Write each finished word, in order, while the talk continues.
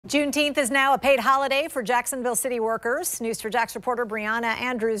Juneteenth is now a paid holiday for Jacksonville City workers. News4Jax reporter Brianna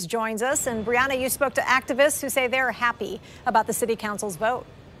Andrews joins us. And Brianna, you spoke to activists who say they're happy about the City Council's vote.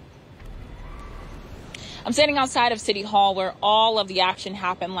 I'm standing outside of City Hall where all of the action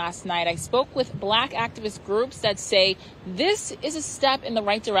happened last night. I spoke with Black activist groups that say this is a step in the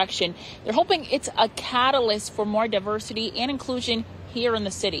right direction. They're hoping it's a catalyst for more diversity and inclusion here in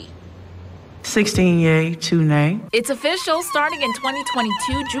the city. 16 yay, 2 nay. It's official. Starting in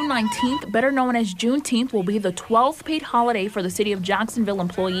 2022, June 19th, better known as Juneteenth, will be the 12th paid holiday for the city of Jacksonville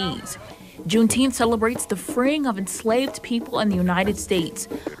employees. Juneteenth celebrates the freeing of enslaved people in the United States.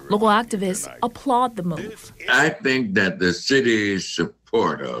 Local activists applaud the move. I think that the city's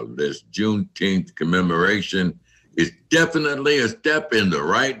support of this Juneteenth commemoration is definitely a step in the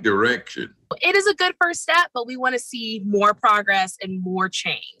right direction. It is a good first step, but we want to see more progress and more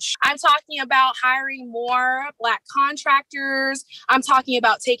change. I'm talking about hiring more Black contractors. I'm talking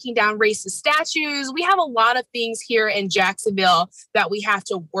about taking down racist statues. We have a lot of things here in Jacksonville that we have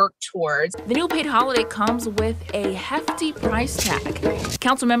to work towards. The new paid holiday comes with a hefty price tag.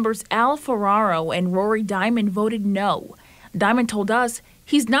 Council members Al Ferraro and Rory Diamond voted no. Diamond told us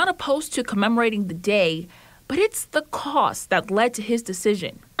he's not opposed to commemorating the day, but it's the cost that led to his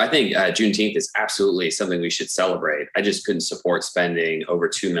decision. I think Juneteenth is absolutely something we should celebrate. I just couldn't support spending over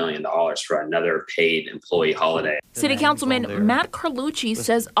 $2 million for another paid employee holiday. City Councilman Matt Carlucci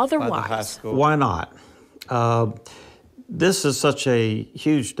says otherwise. Why not? This is such a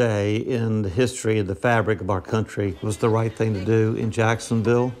huge day in the history of the fabric of our country. It was the right thing to do in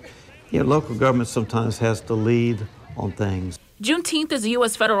Jacksonville. You know, local government sometimes has to lead on things. Juneteenth is a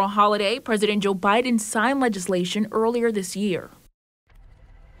U.S. federal holiday. President Joe Biden signed legislation earlier this year.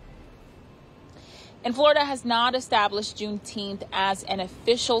 And Florida has not established Juneteenth as an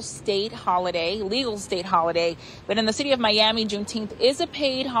official state holiday, legal state holiday. But in the city of Miami, Juneteenth is a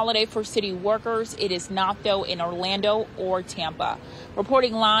paid holiday for city workers. It is not, though, in Orlando or Tampa.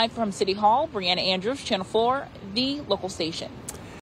 Reporting live from City Hall, Brianna Andrews, Channel 4, the local station.